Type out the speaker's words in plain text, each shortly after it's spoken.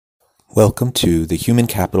Welcome to the Human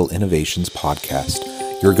Capital Innovations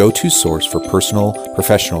Podcast, your go-to source for personal,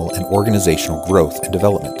 professional, and organizational growth and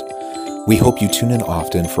development. We hope you tune in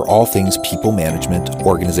often for all things people management,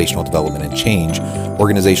 organizational development and change,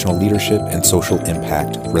 organizational leadership, and social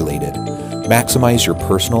impact related. Maximize your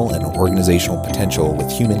personal and organizational potential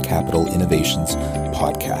with Human Capital Innovations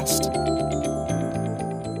Podcast.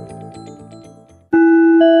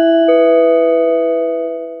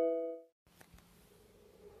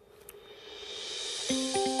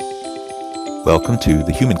 Welcome to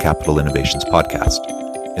the Human Capital Innovations Podcast.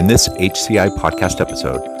 In this HCI podcast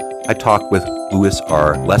episode, I talk with Louis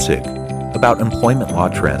R. Lessig about employment law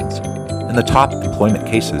trends and the top employment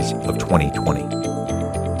cases of 2020.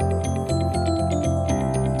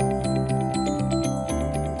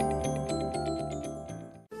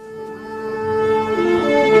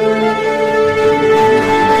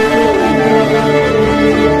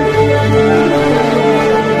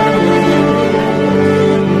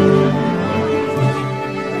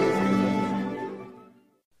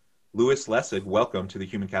 Louis Lessig, welcome to the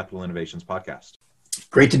Human Capital Innovations Podcast.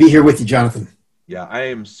 Great to be here with you, Jonathan. Yeah, I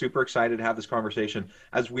am super excited to have this conversation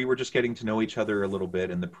as we were just getting to know each other a little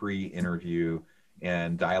bit in the pre-interview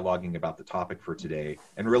and dialoguing about the topic for today.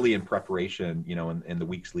 And really in preparation, in the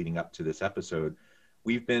weeks leading up to this episode,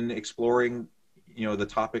 we've been exploring, the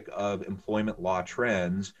topic of employment law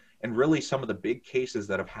trends and really some of the big cases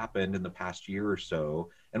that have happened in the past year or so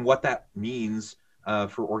and what that means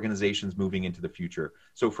for organizations moving into the future.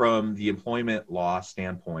 So from the employment law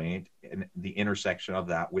standpoint and the intersection of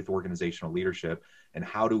that with organizational leadership, and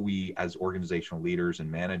how do we as organizational leaders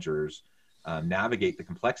and managers navigate the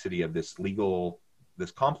complexity of this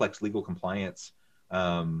complex legal compliance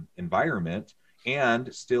environment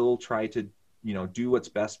and still try to, do what's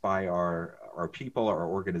best by our people, our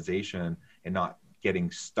organization, and not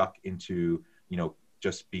getting stuck into,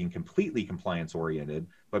 just being completely compliance oriented,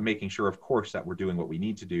 but making sure, of course, that we're doing what we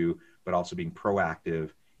need to do, but also being proactive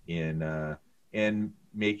in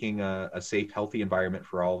making a safe, healthy environment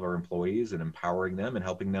for all of our employees and empowering them and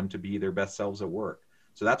helping them to be their best selves at work.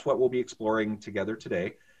 So that's what we'll be exploring together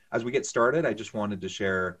today. As we get started, I just wanted to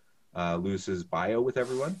share Louis's bio with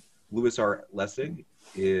everyone. Louis R. Lessig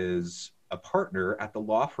is a partner at the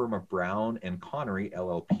law firm of Brown and Connery,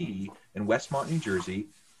 LLP in Westmont, New Jersey,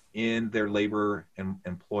 in their labor and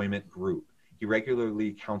employment group. He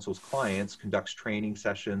regularly counsels clients, conducts training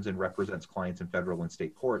sessions, and represents clients in federal and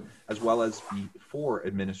state court, as well as before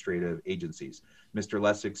administrative agencies. Mr.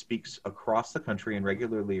 Lessig speaks across the country and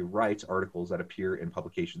regularly writes articles that appear in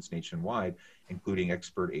publications nationwide, including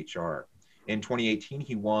Expert HR. In 2018,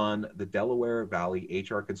 he won the Delaware Valley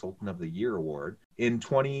HR Consultant of the Year Award. In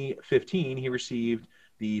 2015, he received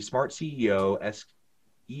the Smart CEO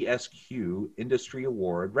ESQ Industry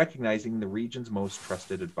Award, recognizing the region's most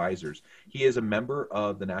trusted advisors. He is a member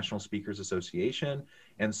of the National Speakers Association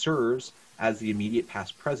and serves as the immediate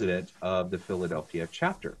past president of the Philadelphia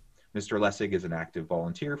chapter. Mr. Lessig is an active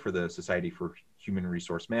volunteer for the Society for Human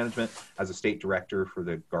Resource Management as a state director for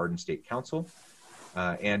the Garden State Council,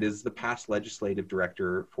 and is the past legislative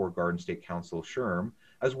director for Garden State Council SHRM,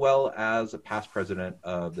 as well as a past president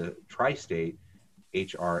of the Tri-State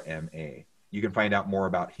HRMA. You can find out more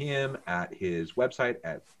about him at his website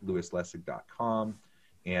at louislessig.com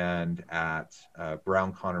and at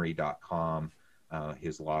brownconnery.com,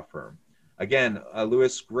 his law firm. Again,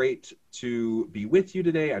 Louis, great to be with you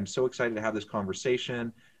today. I'm so excited to have this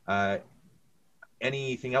conversation.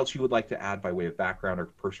 Anything else you would like to add by way of background or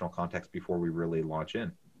personal context before we really launch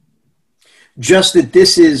in? Just that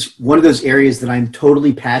this is one of those areas that I'm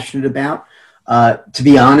totally passionate about. To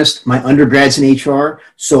be honest, my undergrad's in HR,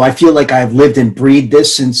 so I feel like I've lived and breathed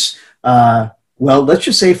this since, let's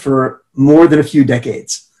just say for more than a few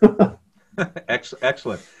decades.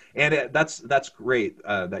 Excellent. And that's great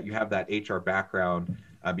that you have that HR background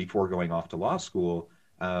before going off to law school.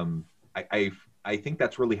 I think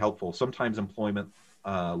that's really helpful. Sometimes employment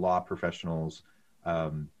law professionals,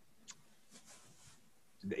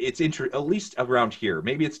 it's at least around here.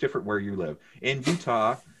 Maybe it's different where you live. In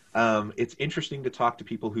Utah, it's interesting to talk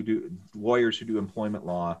to lawyers who do employment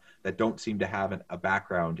law that don't seem to have a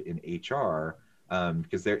background in HR,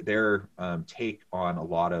 because their take on a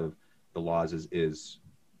lot of the laws is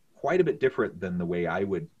quite a bit different than the way I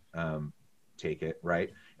would take it,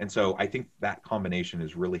 right? And so I think that combination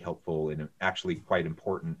is really helpful and actually quite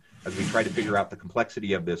important as we try to figure out the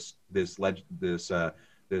complexity of this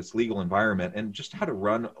legal environment and just how to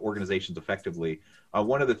run organizations effectively.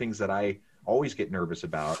 One of the things that I always get nervous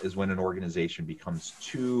about is when an organization becomes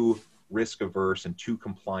too risk averse and too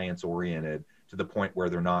compliance oriented to the point where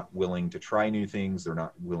they're not willing to try new things, they're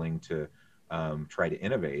not willing to try to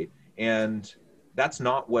innovate. And that's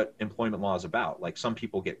not what employment law is about. Like, some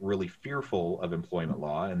people get really fearful of employment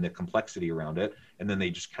law and the complexity around it, and then they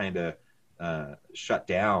just kind of shut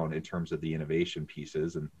down in terms of the innovation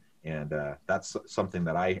pieces. And that's something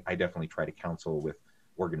that I definitely try to counsel with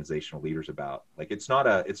organizational leaders about. Like, it's not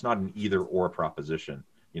an either or proposition.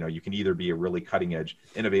 You know, you can either be a really cutting edge,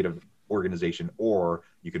 innovative organization, or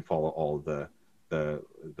you can follow all of the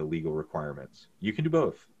legal requirements. You can do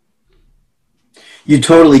both. You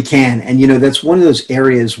totally can. And, that's one of those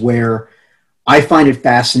areas where I find it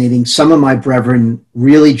fascinating. Some of my brethren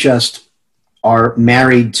really just are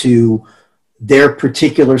married to their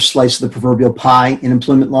particular slice of the proverbial pie in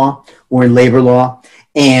employment law or in labor law.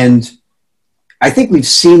 And I think we've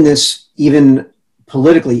seen this even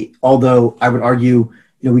politically, although I would argue,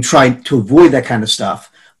 we try to avoid that kind of stuff.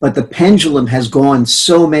 But the pendulum has gone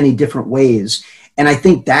so many different ways. And I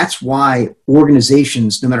think that's why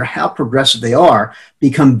organizations, no matter how progressive they are,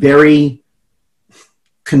 become very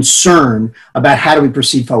concerned about how do we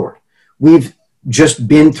proceed forward. We've just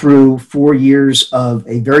been through 4 years of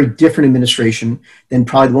a very different administration than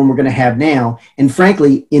probably the one we're going to have now. And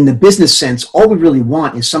frankly, in the business sense, all we really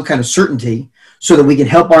want is some kind of certainty so that we can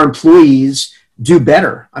help our employees do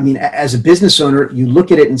better. I mean, as a business owner, you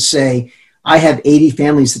look at it and say, I have 80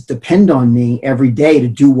 families that depend on me every day to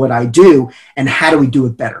do what I do, and how do we do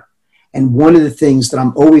it better? And one of the things that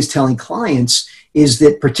I'm always telling clients is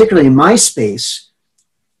that, particularly in my space,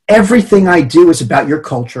 everything I do is about your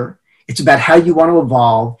culture. It's about how you want to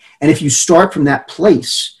evolve. And if you start from that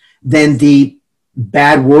place, then the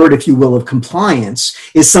bad word, if you will, of compliance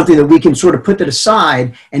is something that we can sort of put that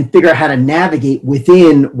aside and figure out how to navigate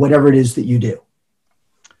within whatever it is that you do.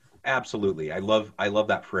 Absolutely. I love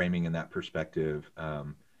that framing and that perspective.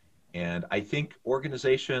 And I think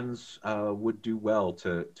organizations would do well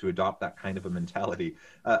to adopt that kind of a mentality.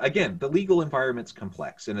 Again, the legal environment's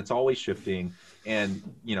complex and it's always shifting, and,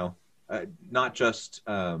 not just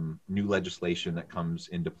new legislation that comes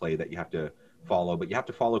into play that you have to follow, but you have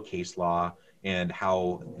to follow case law and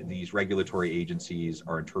how these regulatory agencies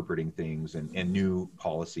are interpreting things and new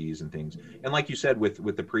policies and things. And like you said,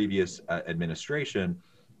 with the previous administration,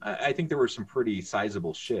 I think there were some pretty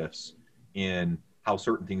sizable shifts in how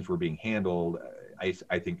certain things were being handled.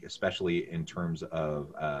 I think especially in terms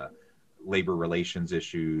of labor relations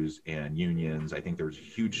issues and unions, I think there's a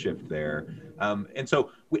huge shift there. And so,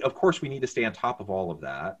 of course, we need to stay on top of all of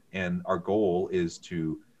that. And our goal is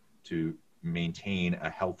to maintain a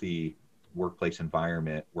healthy workplace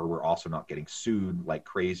environment where we're also not getting sued like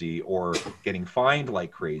crazy or getting fined like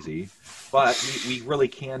crazy. But we really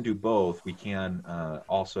can do both. We can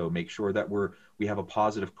also make sure that we have a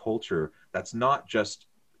positive culture that's not just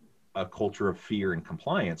a culture of fear and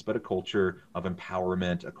compliance, but a culture of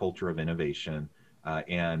empowerment, a culture of innovation,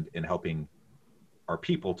 and in helping our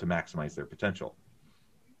people to maximize their potential.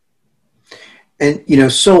 And,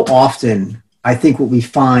 so often I think what we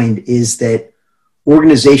find is that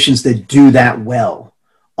organizations that do that well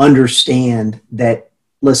understand that,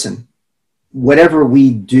 listen, whatever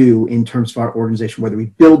we do in terms of our organization, whether we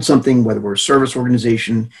build something, whether we're a service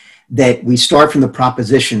organization, that we start from the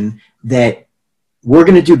proposition that we're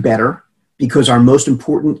going to do better because our most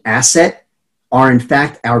important asset are, in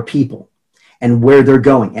fact, our people and where they're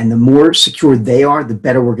going. And the more secure they are, the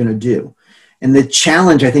better we're going to do. And the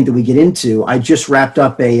challenge I think that we get into, I just wrapped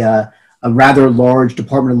up a rather large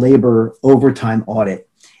Department of Labor overtime audit.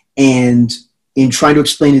 And in trying to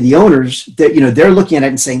explain to the owners that, they're looking at it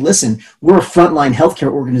and saying, listen, we're a frontline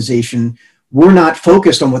healthcare organization. We're not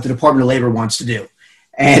focused on what the Department of Labor wants to do.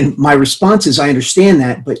 And my response is, I understand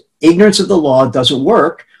that, but ignorance of the law doesn't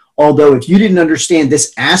work. Although if you didn't understand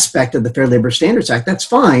this aspect of the Fair Labor Standards Act, that's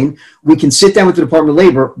fine. We can sit down with the Department of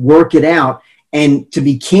Labor, work it out. And to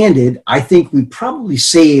be candid, I think we probably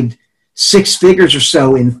saved 6 figures or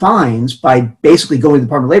so in fines by basically going to the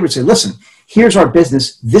Department of Labor and say, listen, here's our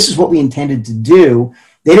business. This is what we intended to do.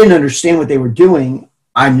 They didn't understand what they were doing.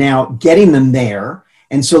 I'm now getting them there.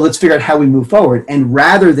 And so let's figure out how we move forward. And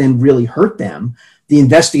rather than really hurt them, the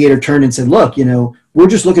investigator turned and said, look, we're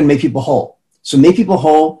just looking to make people whole. So make people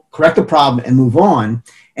whole, correct the problem, and move on.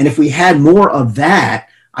 And if we had more of that,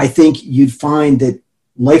 I think you'd find that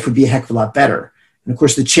life would be a heck of a lot better. And of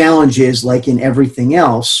course, the challenge is, like in everything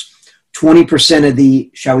else, 20% of the,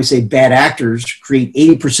 shall we say, bad actors create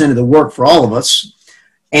 80% of the work for all of us.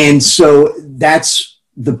 And so that's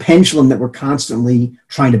the pendulum that we're constantly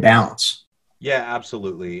trying to balance. Yeah,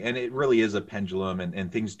 absolutely. And it really is a pendulum,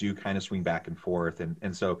 and things do kind of swing back and forth.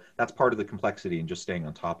 And so that's part of the complexity and just staying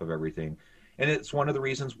on top of everything. And it's one of the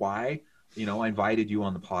reasons why, I invited you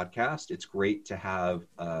on the podcast. It's great to have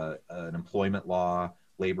an employment law,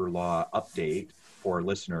 labor law update for our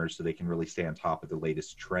listeners so they can really stay on top of the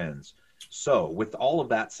latest trends. So with all of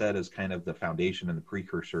that said as kind of the foundation and the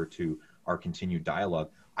precursor to our continued dialogue,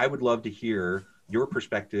 I would love to hear your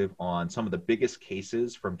perspective on some of the biggest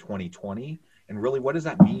cases from 2020 and really what does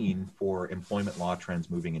that mean for employment law trends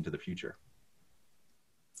moving into the future?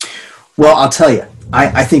 Well, I'll tell you,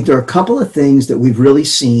 I think there are a couple of things that we've really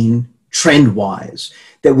seen trend-wise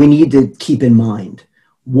that we need to keep in mind.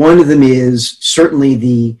 One of them is certainly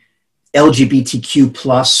the LGBTQ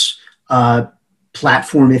plus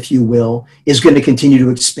platform, if you will, is going to continue to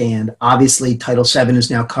expand. Obviously, Title VII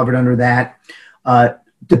is now covered under that.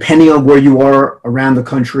 Depending on where you are around the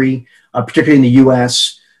country, particularly in the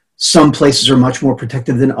US, some places are much more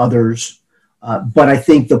protective than others. But I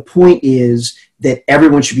think the point is that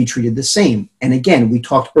everyone should be treated the same. And again, we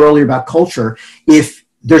talked earlier about culture. If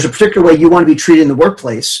there's a particular way you want to be treated in the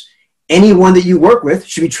workplace, anyone that you work with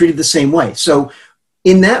should be treated the same way. So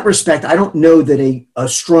in that respect, I don't know that a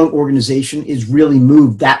strong organization is really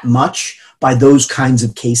moved that much by those kinds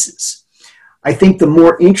of cases. I think the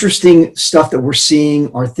more interesting stuff that we're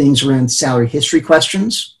seeing are things around salary history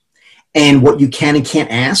questions and what you can and can't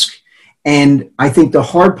ask. And I think the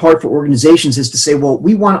hard part for organizations is to say, well,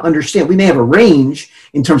 we want to understand, we may have a range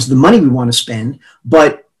in terms of the money we want to spend,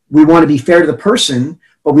 but we want to be fair to the person,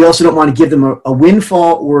 but we also don't want to give them a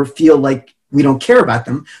windfall or feel like we don't care about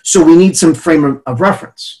them. So we need some frame of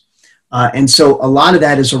reference. And so a lot of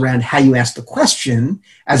that is around how you ask the question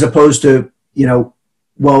as opposed to,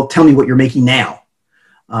 well, tell me what you're making now.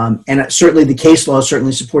 And certainly the case law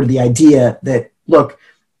certainly supported the idea that, look,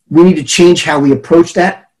 we need to change how we approach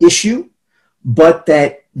that issue, but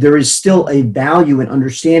that there is still a value in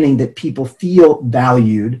understanding that people feel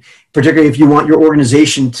valued, particularly if you want your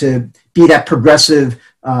organization to be that progressive,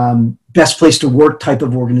 best place to work type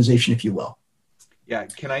of organization, if you will. Yeah,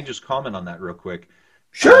 can I just comment on that real quick?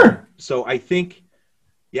 Sure. So I think,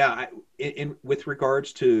 with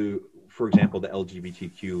regards to, for example, the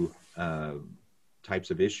LGBTQ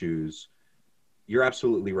types of issues, you're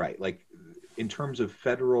absolutely right. Like in terms of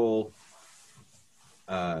federal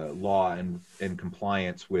law and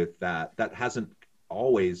compliance with that hasn't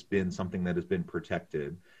always been something that has been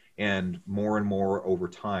protected. And more over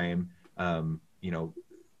time,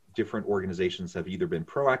 different organizations have either been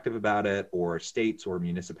proactive about it, or states or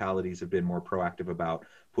municipalities have been more proactive about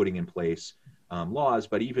putting in place laws.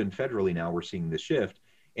 But even federally now, we're seeing this shift.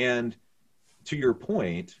 And to your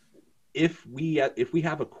point, if we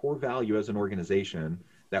have a core value as an organization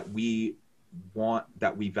that we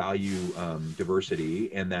value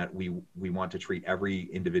diversity and that we want to treat every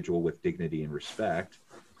individual with dignity and respect,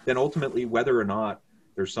 then ultimately, whether or not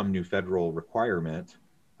there's some new federal requirement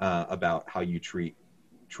about how you treat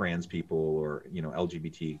trans people or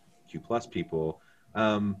LGBTQ plus people,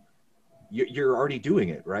 you're already doing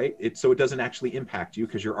it, right? So it doesn't actually impact you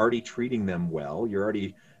because you're already treating them well. You're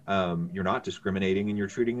already you're not discriminating, and you're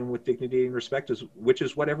treating them with dignity and respect, which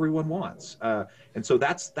is what everyone wants. And so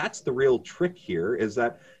that's the real trick here, is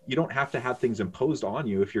that you don't have to have things imposed on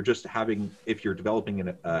you if you're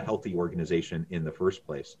developing a healthy organization in the first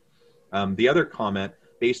place. The other comment,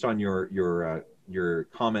 based on your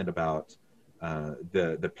comment about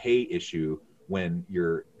the pay issue when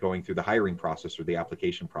you're going through the hiring process or the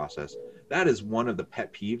application process, that is one of the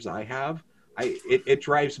pet peeves I have. It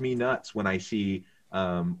drives me nuts when I see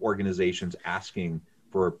organizations asking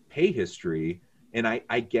for pay history, and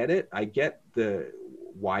I get it. I get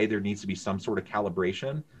why there needs to be some sort of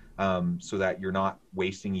calibration so that you're not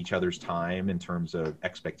wasting each other's time in terms of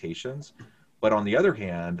expectations. But on the other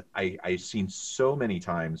hand, I've seen so many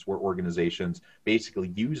times where organizations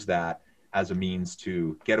basically use that as a means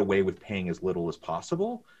to get away with paying as little as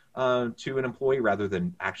possible to an employee, rather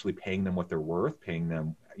than actually paying them what they're worth, paying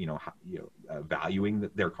them, valuing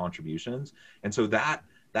their contributions. And so that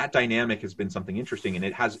dynamic has been something interesting, and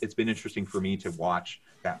it's been interesting for me to watch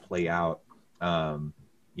that play out,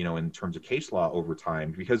 in terms of case law over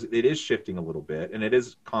time, because it is shifting a little bit and it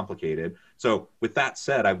is complicated. So with that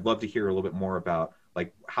said, I'd love to hear a little bit more about,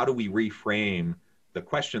 like, how do we reframe the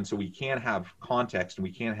question so we can have context and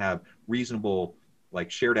we can have reasonable, like,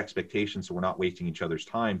 shared expectations, so we're not wasting each other's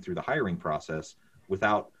time through the hiring process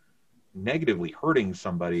without negatively hurting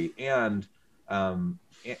somebody and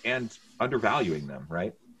undervaluing them,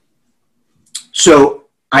 right? So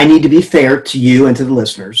I need to be fair to you and to the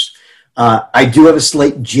listeners. I do have a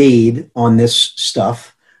slight jade on this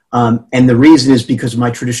stuff, and the reason is because of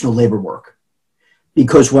my traditional labor work.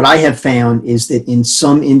 Because what I have found is that in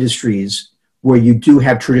some industries where you do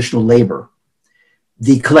have traditional labor,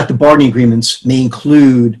 the collective bargaining agreements may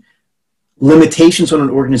include limitations on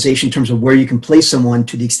an organization in terms of where you can place someone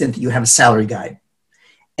to the extent that you have a salary guide.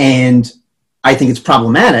 And I think it's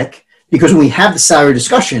problematic because when we have the salary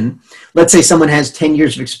discussion, let's say someone has 10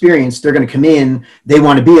 years of experience, they're going to come in, they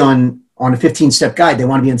want to be on a 15-step guide, they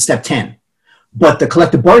want to be on step 10. But the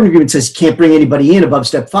collective bargaining agreement says you can't bring anybody in above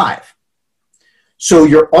step 5. So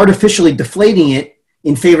you're artificially deflating it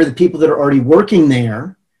in favor of the people that are already working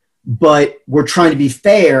there, but we're trying to be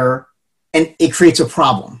fair, and it creates a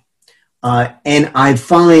problem. And I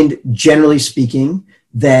find, generally speaking,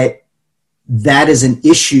 that is an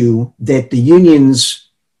issue that the unions,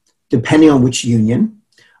 depending on which union,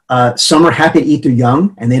 some are happy to eat their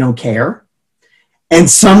young and they don't care, and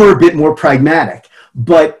some are a bit more pragmatic.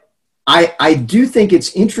 But I do think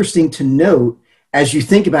it's interesting to note, as you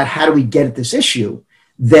think about how do we get at this issue,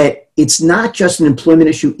 that it's not just an employment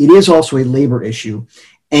issue, it is also a labor issue.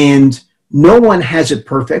 And no one has it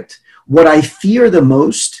perfect. What I fear the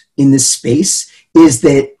most in this space is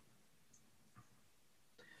that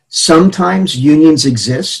sometimes unions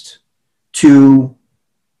exist to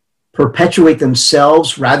perpetuate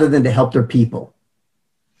themselves rather than to help their people.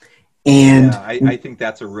 And yeah, I think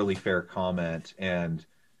that's a really fair comment. And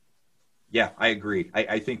yeah, I agree.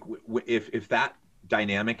 I think if that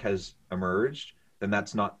dynamic has emerged, then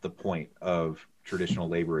that's not the point of traditional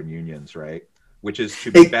labor and unions, right? Which is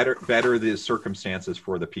to better the circumstances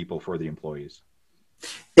for the people, for the employees.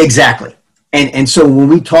 Exactly. And so when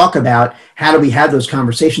we talk about how do we have those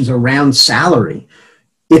conversations around salary,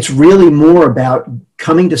 it's really more about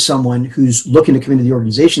coming to someone who's looking to come into the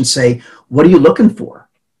organization, say, what are you looking for?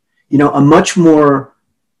 You know, a much more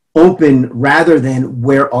open rather than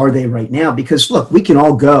where are they right now? Because look, we can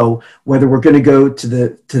all go, whether we're going to go to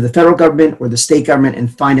the federal government or the state government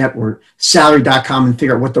and find out, or salary.com and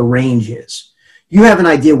figure out what the range is. You have an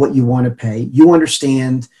idea what you want to pay. You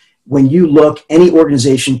understand when you look, any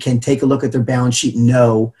organization can take a look at their balance sheet and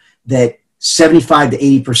know that 75 to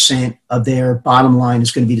 80% of their bottom line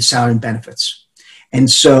is going to be the salary and benefits. And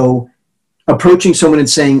so approaching someone and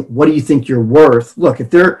saying, what do you think you're worth? Look, if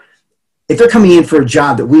they're coming in for a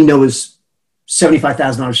job that we know is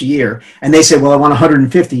 $75,000 a year, and they say, well, I want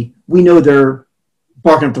 150, we know they're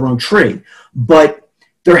barking up the wrong tree. But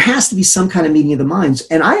there has to be some kind of meeting of the minds.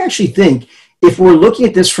 And I actually think if we're looking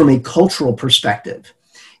at this from a cultural perspective,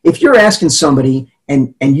 if you're asking somebody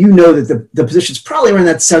and you know that the position's probably around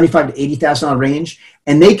that $75,000 to $80,000 range,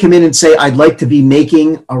 and they come in and say, I'd like to be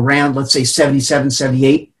making around, let's say, 77,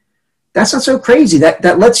 78, that's not so crazy.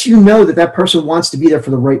 That lets you know that that person wants to be there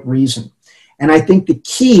for the right reason. And I think the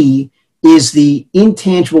key is the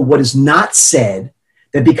intangible, what is not said,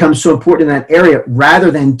 that becomes so important in that area, rather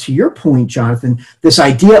than, to your point, Jonathan, this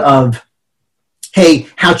idea of, hey,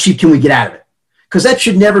 how cheap can we get out of it? Because that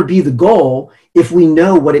should never be the goal if we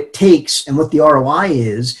know what it takes and what the ROI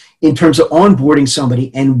is in terms of onboarding somebody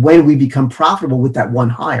and when we become profitable with that one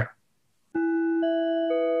hire.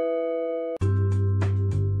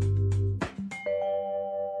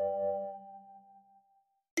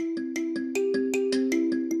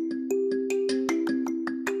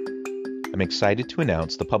 I'm excited to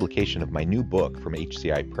announce the publication of my new book from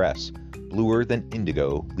HCI Press, Bluer Than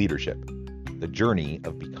Indigo Leadership: The Journey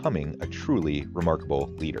of Becoming a Truly Remarkable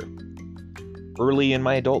Leader. Early in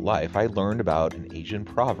my adult life, I learned about an Asian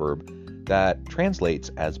proverb that translates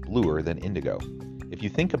as bluer than indigo. If you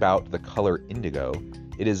think about the color indigo,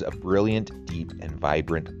 it is a brilliant, deep, and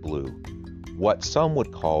vibrant blue, what some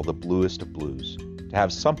would call the bluest of blues. To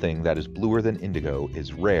have something that is bluer than indigo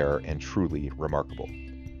is rare and truly remarkable.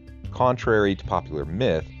 Contrary to popular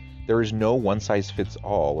myth, there is no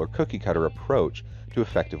one-size-fits-all or cookie-cutter approach to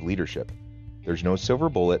effective leadership. There's no silver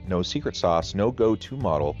bullet, no secret sauce, no go-to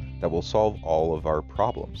model that will solve all of our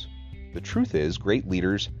problems. The truth is, great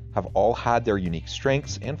leaders have all had their unique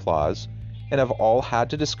strengths and flaws, and have all had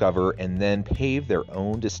to discover and then pave their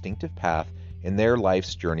own distinctive path in their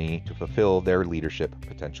life's journey to fulfill their leadership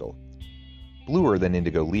potential. Bluer Than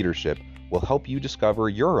Indigo Leadership will help you discover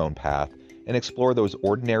your own path and explore those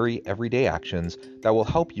ordinary, everyday actions that will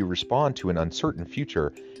help you respond to an uncertain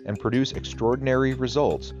future and produce extraordinary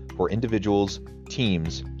results for individuals,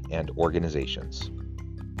 teams, and organizations.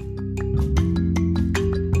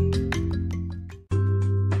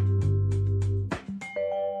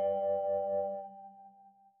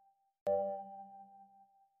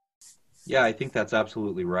 Yeah, I think that's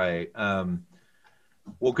absolutely right.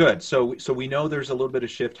 Well, good. So we know there's a little bit of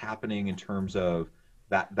shift happening in terms of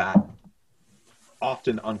that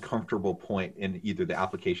often uncomfortable point in either the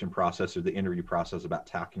application process or the interview process about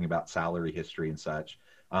talking about salary history and such.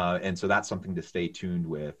 And so that's something to stay tuned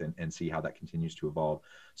with and see how that continues to evolve.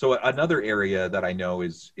 So another area that I know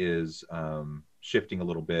is shifting a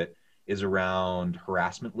little bit is around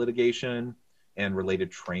harassment litigation and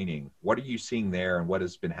related training. What are you seeing there, and what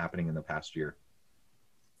has been happening in the past year?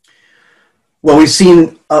 Well, we've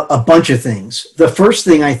seen a bunch of things. The first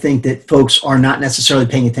thing I think that folks are not necessarily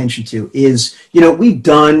paying attention to is, we've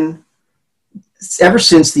done, ever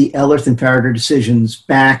since the Ellerth and Farragut decisions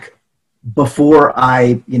back before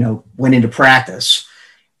I, went into practice,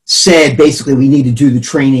 said basically we need to do the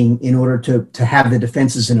training in order to have the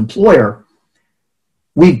defense as an employer.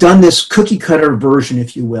 We've done this cookie cutter version,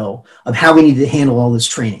 if you will, of how we need to handle all this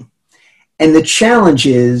training. And the challenge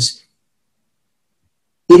is,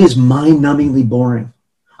 it is mind-numbingly boring.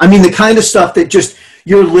 I mean, the kind of stuff that just,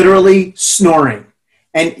 you're literally snoring.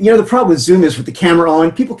 And, the problem with Zoom is with the camera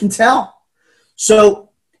on, people can tell. So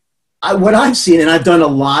what I've seen, and I've done a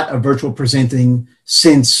lot of virtual presenting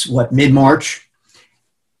since, mid-March,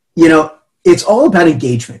 it's all about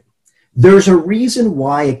engagement. There's a reason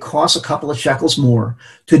why it costs a couple of shekels more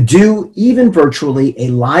to do, even virtually, a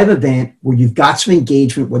live event where you've got some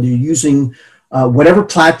engagement, whether you're using whatever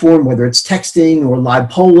platform, whether it's texting or live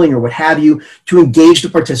polling or what have you, to engage the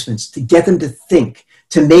participants, to get them to think,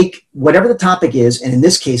 to make whatever the topic is, and in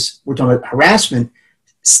this case, we're talking about harassment,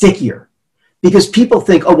 stickier. Because people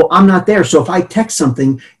think, oh, well, I'm not there, so if I text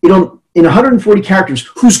something, in 140 characters,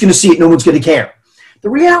 who's going to see it? No one's going to care. The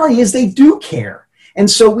reality is they do care. And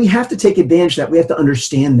so we have to take advantage of that. We have to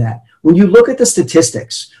understand that. When you look at the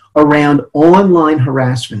statistics around online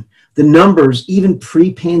harassment, the numbers, even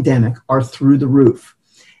pre-pandemic, are through the roof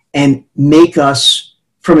and make us,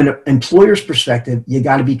 from an employer's perspective, you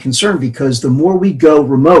got to be concerned, because the more we go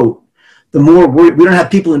remote, the more we don't have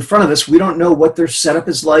people in front of us. We don't know what their setup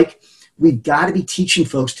is like. We've got to be teaching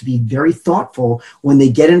folks to be very thoughtful when they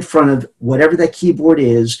get in front of whatever that keyboard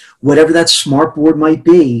is, whatever that smart board might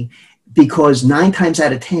be, because 9 times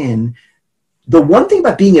out of 10, the one thing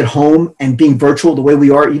about being at home and being virtual the way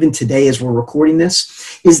we are even today as we're recording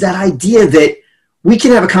this is that idea that we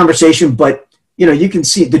can have a conversation, but you can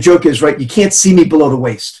see, the joke is, right, you can't see me below the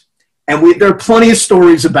waist. And there are plenty of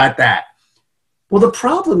stories about that. Well, the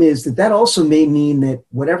problem is that also may mean that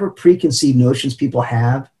whatever preconceived notions people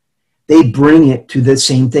have, they bring it to the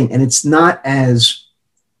same thing. And it's not as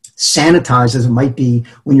sanitized as it might be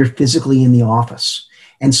when you're physically in the office.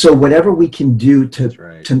 And so whatever we can do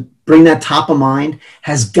to bring that top of mind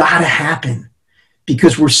has got to happen,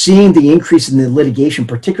 because we're seeing the increase in the litigation,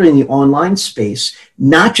 particularly in the online space,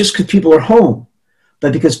 not just because people are home,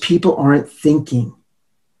 but because people aren't thinking.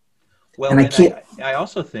 Well, and I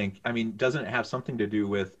also think, doesn't it have something to do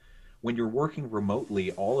with when you're working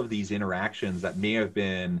remotely, all of these interactions that may have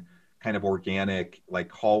been kind of organic,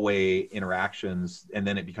 like hallway interactions, and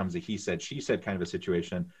then it becomes a he said, she said kind of a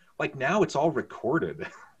situation. Like now it's all recorded,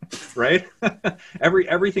 right?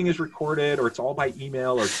 Everything is recorded, or it's all by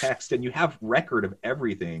email or text, and you have record of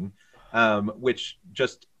everything, which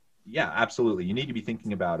just, yeah, absolutely. You need to be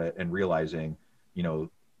thinking about it and realizing,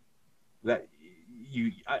 that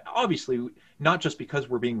you obviously, not just because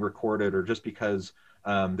we're being recorded or just because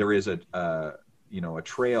there is a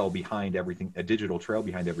trail behind everything, a digital trail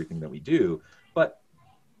behind everything that we do, but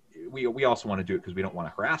we also want to do it because we don't want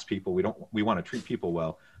to harass people. We want to treat people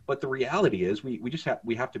well. But the reality is we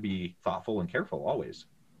have to be thoughtful and careful always.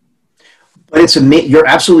 But you're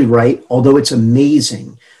absolutely right. Although it's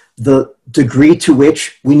amazing the degree to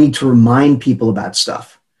which we need to remind people about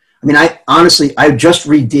stuff. I just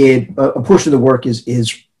redid a portion of the work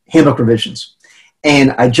is handbook revisions,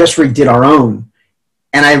 and I just redid our own.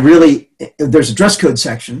 And there's a dress code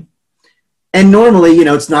section, and normally,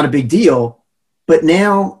 it's not a big deal, but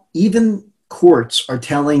now even courts are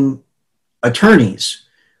telling attorneys,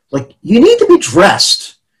 like, you need to be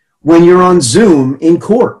dressed when you're on Zoom in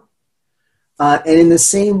court. And in the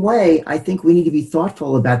same way, I think we need to be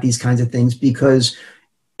thoughtful about these kinds of things, because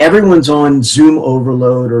everyone's on Zoom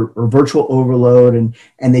overload or virtual overload,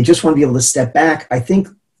 and they just want to be able to step back. I think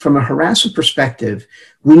from a harassment perspective,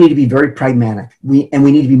 we need to be very pragmatic. We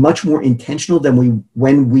need to be much more intentional than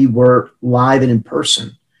when we were live and in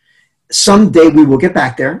person. Someday we will get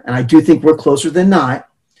back there, and I do think we're closer than not.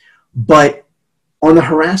 But on the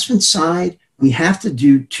harassment side, we have to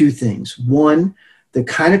do 2 things. One, the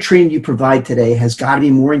kind of training you provide today has got to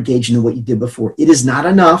be more engaging than what you did before. It is not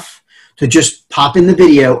enough to just pop in the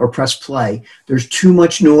video or press play. There's too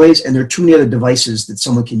much noise, and there are too many other devices that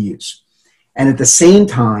someone can use. And at the same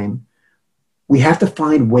time, we have to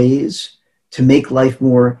find ways to make life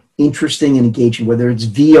more interesting and engaging, whether it's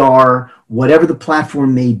VR, whatever the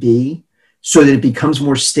platform may be, so that it becomes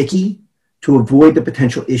more sticky, to avoid the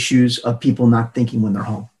potential issues of people not thinking when they're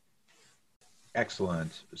home.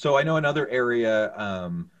 Excellent. So I know another area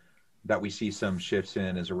that we see some shifts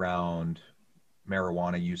in is around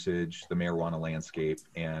marijuana usage, the marijuana landscape,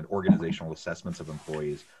 and organizational assessments of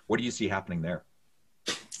employees. What do you see happening there?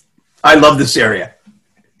 I love this area.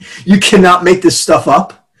 You cannot make this stuff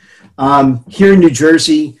up. Here in New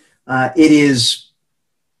Jersey, it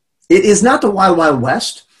is not the Wild Wild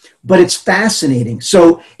West, but it's fascinating.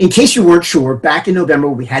 So in case you weren't sure, back in November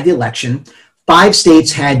when we had the election, 5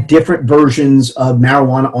 states had different versions of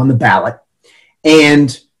marijuana on the ballot.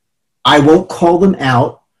 And I won't call them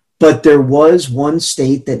out, but there was one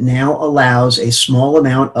state that now allows a small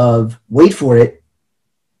amount of, wait for it,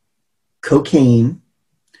 cocaine,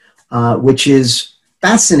 which is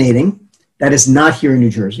fascinating. That is not here in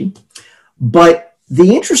New Jersey. But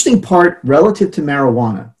the interesting part relative to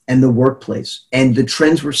marijuana and the workplace and the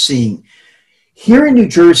trends we're seeing here in New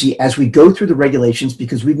Jersey, as we go through the regulations,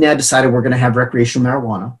 because we've now decided we're going to have recreational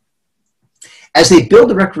marijuana, as they build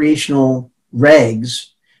the recreational regs,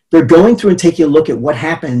 they're going through and taking a look at what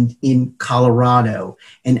happened in Colorado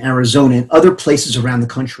and Arizona and other places around the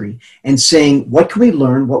country and saying, what can we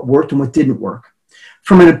learn, what worked and what didn't work?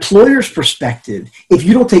 From an employer's perspective, if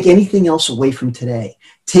you don't take anything else away from today,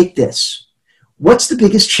 take this. What's the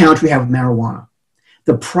biggest challenge we have with marijuana?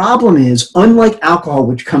 The problem is, unlike alcohol,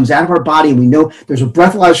 which comes out of our body, and we know there's a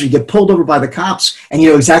breathalyzer, you get pulled over by the cops, and you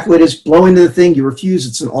know exactly what it is, blow into the thing, you refuse,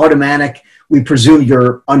 it's an automatic, we presume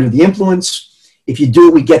you're under the influence. If you do,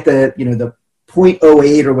 we get the, you know, the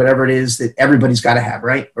 0.08 or whatever it is that everybody's got to have,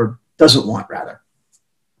 right? Or doesn't want, rather.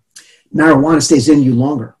 Marijuana stays in you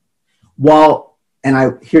longer.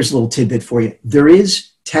 Here's a little tidbit for you. There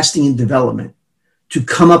is testing and development to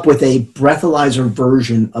come up with a breathalyzer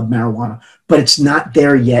version of marijuana, but it's not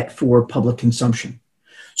there yet for public consumption.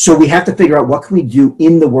 So we have to figure out what can we do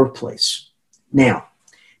in the workplace. Now,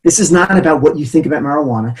 this is not about what you think about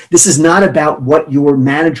marijuana. This is not about what your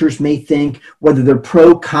managers may think, whether they're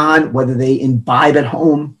pro, con, whether they imbibe at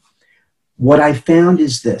home. What I found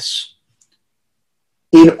is this.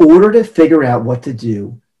 In order to figure out what to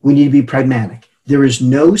do, we need to be pragmatic. There is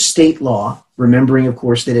no state law, remembering, of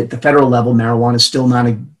course, that at the federal level, marijuana is still not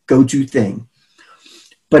a go-to thing.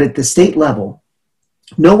 But at the state level,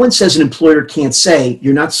 no one says an employer can't say,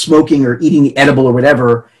 you're not smoking or eating the edible or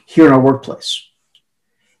whatever here in our workplace.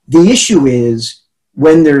 The issue is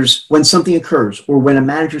when something occurs or when a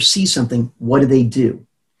manager sees something, what do?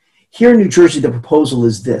 Here in New Jersey, the proposal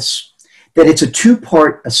is this, that it's a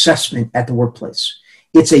 2-part assessment at the workplace.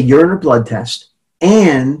 It's a urine or blood test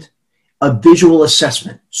and a visual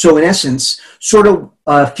assessment. So in essence, sort of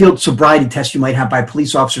a field sobriety test you might have by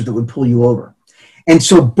police officers that would pull you over. And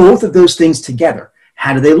so both of those things together,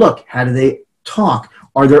 how do they look? How do they talk?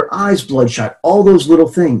 Are their eyes bloodshot? All those little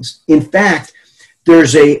things. In fact,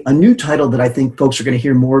 there's a new title that I think folks are going to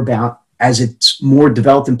hear more about as it's more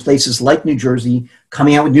developed in places like New Jersey,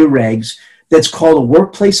 coming out with new regs, that's called a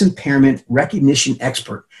workplace impairment recognition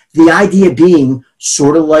expert. The idea being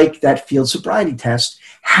sort of like that field sobriety test.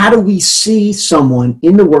 How do we see someone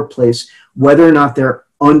in the workplace, whether or not they're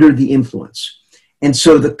under the influence? And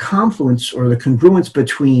so the confluence or the congruence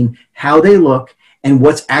between how they look and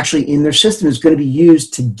what's actually in their system is going to be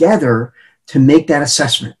used together to make that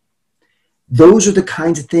assessment. Those are the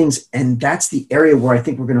kinds of things, and that's the area where I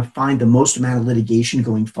think we're going to find the most amount of litigation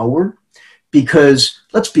going forward, because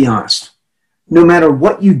let's be honest, no matter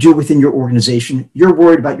what you do within your organization, you're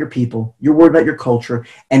worried about your people, you're worried about your culture,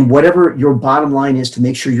 and whatever your bottom line is to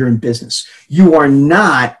make sure you're in business. You are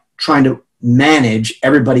not trying to manage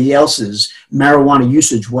everybody else's marijuana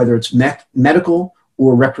usage, whether it's medical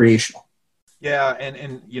or recreational. Yeah,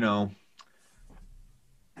 and you know,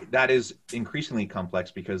 that is increasingly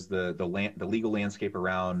complex because the legal landscape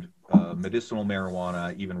around medicinal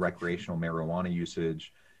marijuana, even recreational marijuana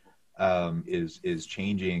usage, is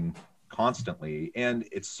changing constantly, and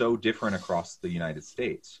it's so different across the United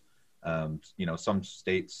States. You know, some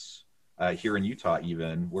states here in Utah,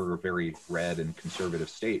 even, we're a very red and conservative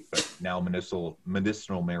state, but now medicinal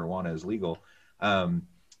marijuana is legal,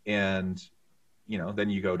 and you know, then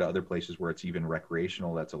you go to other places where it's even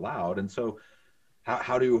recreational that's allowed. And so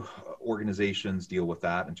how do organizations deal with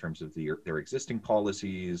that in terms of their existing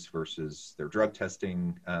policies versus their drug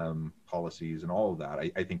testing policies and all of that?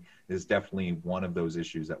 I think is definitely one of those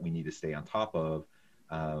issues that we need to stay on top of.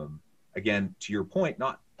 Again, to your point,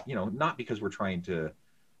 not because we're trying to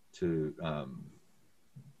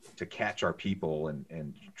catch our people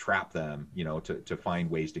and trap them, you know, to find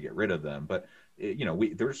ways to get rid of them, but you know, we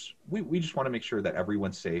just want to make sure that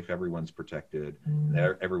everyone's safe, everyone's protected,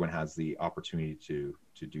 everyone has the opportunity to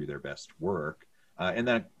do their best work. And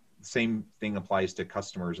that same thing applies to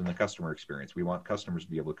customers and the customer experience. We want customers to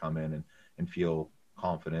be able to come in and feel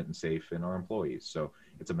confident and safe in our employees. So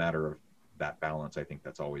it's a matter of that balance. I think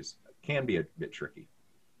that's always can be a bit tricky.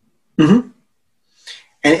 Mm-hmm.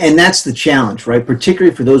 And that's the challenge, right?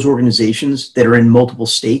 Particularly for those organizations that are in multiple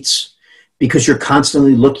states, because you're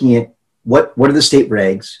constantly looking at what are the state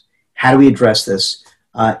regs? How do we address this?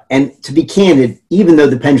 And to be candid, even though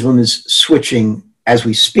the pendulum is switching as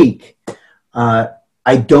we speak,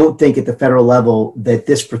 I don't think at the federal level that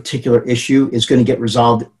this particular issue is going to get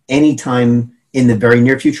resolved anytime in the very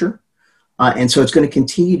near future. And so it's going to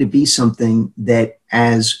continue to be something that,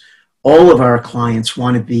 as all of our clients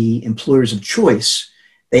want to be employers of choice,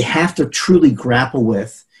 they have to truly grapple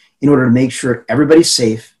with in order to make sure everybody's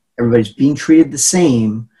safe, everybody's being treated the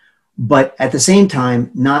same, but at the same time,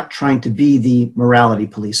 not trying to be the morality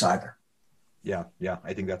police either. Yeah,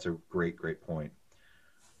 I think that's a great point.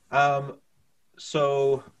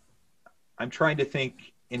 So I'm trying to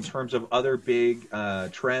think in terms of other big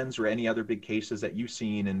trends or any other big cases that you've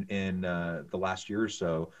seen in the last year or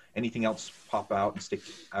so. Anything else pop out and stick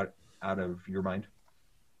out of your mind?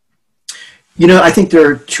 I think there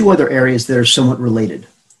are two other areas that are somewhat related.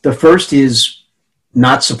 The first is,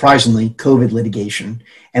 not surprisingly, COVID litigation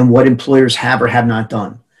and what employers have or have not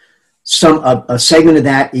done. A segment of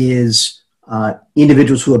that is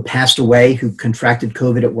individuals who have passed away who contracted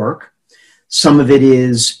COVID at work. Some of it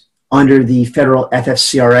is under the federal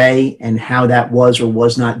FFCRA and how that was or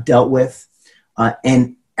was not dealt with.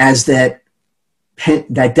 And as that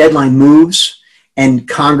deadline moves and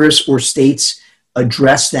Congress or states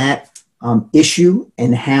address that issue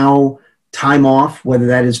and how time off, whether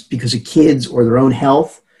that is because of kids or their own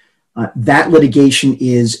health, that litigation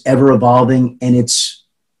is ever evolving, and it's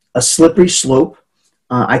a slippery slope.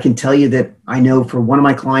 I can tell you that I know for one of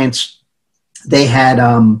my clients, they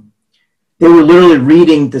were literally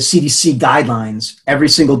reading the CDC guidelines every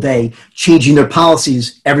single day, changing their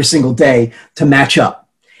policies every single day to match up.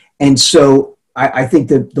 And so I think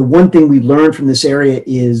that the one thing we learned from this area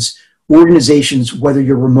is organizations, whether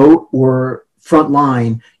you're remote or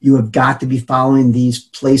frontline, you have got to be following these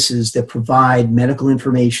places that provide medical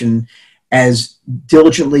information as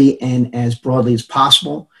diligently and as broadly as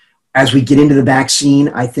possible. As we get into the vaccine,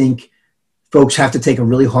 I think folks have to take a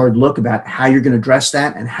really hard look about how you're going to address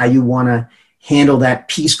that and how you want to handle that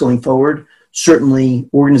piece going forward. Certainly,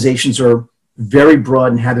 organizations are very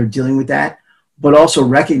broad in how they're dealing with that, but also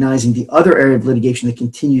recognizing the other area of litigation that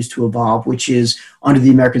continues to evolve, which is under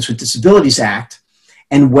the Americans with Disabilities Act,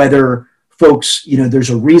 and whether folks, there's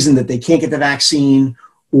a reason that they can't get the vaccine,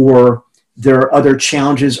 or there are other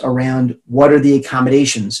challenges around what are the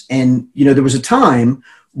accommodations. And, there was a time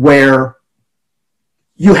where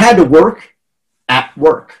you had to work at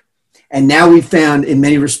work. And now we've found, in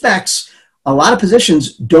many respects, a lot of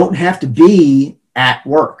positions don't have to be at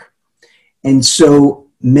work. And so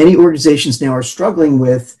many organizations now are struggling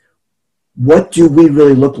with, what do we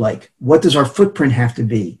really look like? What does our footprint have to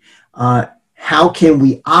be? How can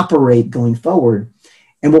we operate going forward?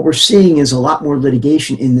 And what we're seeing is a lot more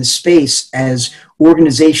litigation in this space as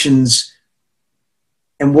organizations,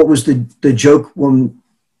 and what was the joke when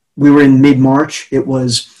we were in mid-March? It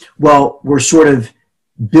was, well, we're sort of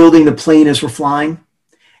building the plane as we're flying.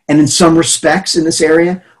 And in some respects in this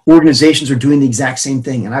area, organizations are doing the exact same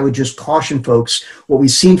thing. And I would just caution folks, what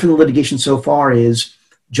we've seen from the litigation so far is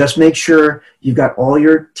just make sure you've got all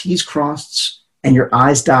your T's crossed and your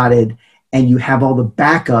I's dotted, and you have all the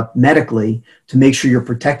backup medically to make sure you're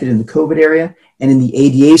protected in the COVID area, and in the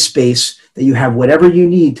ADA space, that you have whatever you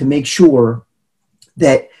need to make sure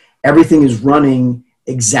that everything is running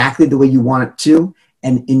exactly the way you want it to,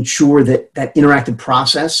 and ensure that that interactive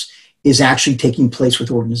process is actually taking place with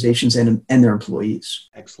organizations and their employees.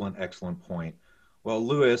 Excellent point. Well,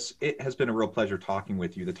 Louis, it has been a real pleasure talking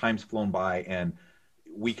with you. The time's flown by, and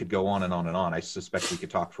we could go on and on and on. I suspect we could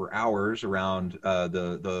talk for hours around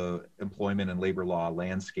the employment and labor law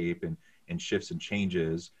landscape and shifts and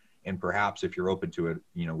changes. And perhaps if you're open to it,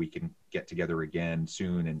 we can get together again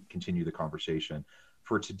soon and continue the conversation.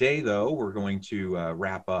 For today, though, we're going to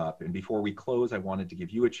wrap up. And before we close, I wanted to give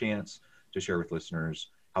you a chance to share with listeners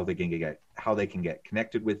how they can get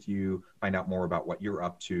connected with you, find out more about what you're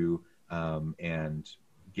up to, and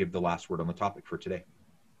give the last word on the topic for today.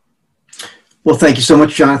 Well, thank you so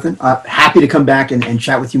much, Jonathan. Happy to come back and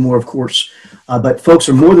chat with you more, of course. But folks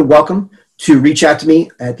are more than welcome to reach out to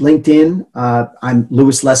me at LinkedIn. I'm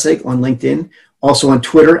Louis Lessig on LinkedIn, also on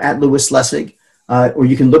Twitter at Louis Lessig, or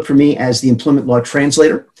you can look for me as the Employment Law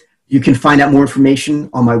Translator. You can find out more information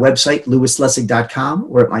on my website, louislessig.com,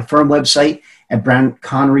 or at my firm website at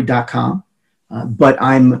brownconnery.com. But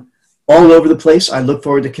I'm all over the place. I look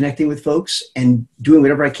forward to connecting with folks and doing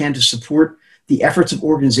whatever I can to support the efforts of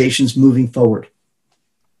organizations moving forward.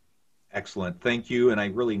 Excellent. Thank you. And I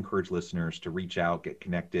really encourage listeners to reach out, get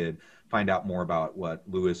connected, find out more about what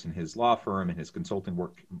Lewis and his law firm and his consulting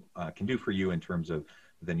work can do for you in terms of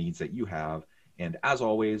the needs that you have. And as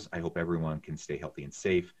always, I hope everyone can stay healthy and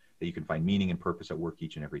safe, that you can find meaning and purpose at work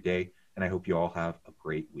each and every day. And I hope you all have a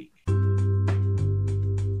great week.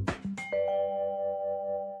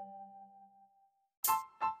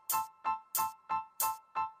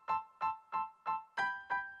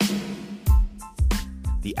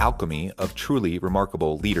 The alchemy of truly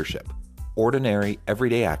remarkable leadership. Ordinary,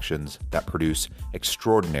 everyday actions that produce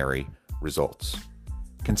extraordinary results.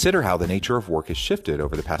 Consider how the nature of work has shifted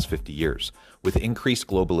over the past 50 years. With increased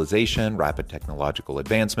globalization, rapid technological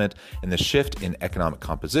advancement, and the shift in economic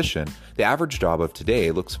composition, the average job of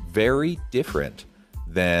today looks very different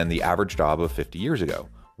than the average job of 50 years ago.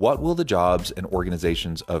 What will the jobs and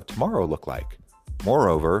organizations of tomorrow look like?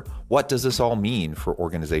 Moreover, what does this all mean for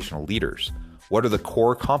organizational leaders? What are the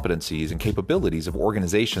core competencies and capabilities of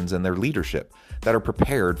organizations and their leadership that are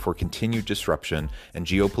prepared for continued disruption and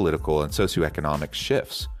geopolitical and socioeconomic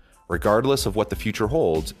shifts? Regardless of what the future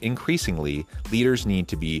holds, increasingly, leaders need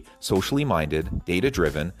to be socially minded,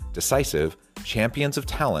 data-driven, decisive, champions of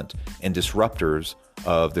talent, and disruptors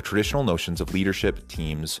of the traditional notions of leadership,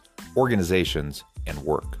 teams, organizations, and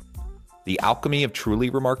work. The alchemy of truly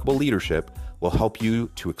remarkable leadership will help you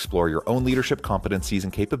to explore your own leadership competencies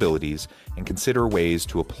and capabilities and consider ways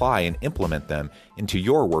to apply and implement them into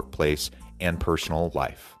your workplace and personal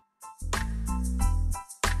life.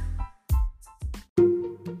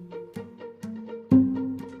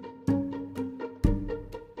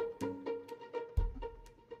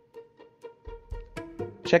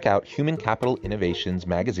 Check out Human Capital Innovations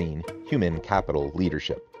magazine, Human Capital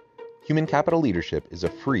Leadership. Human Capital Leadership is a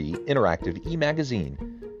free, interactive e-magazine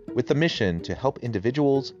with the mission to help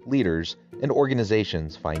individuals, leaders, and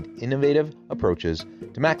organizations find innovative approaches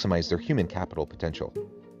to maximize their human capital potential.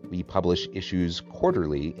 We publish issues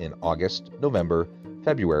quarterly in August, November,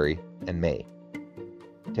 February, and May.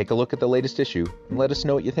 Take a look at the latest issue and let us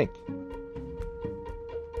know what you think.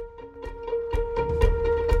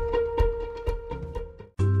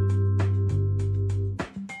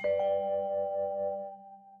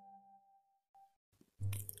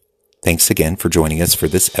 Thanks again for joining us for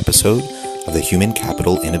this episode of the Human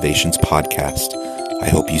Capital Innovations Podcast. I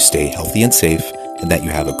hope you stay healthy and safe and that you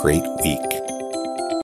have a great week.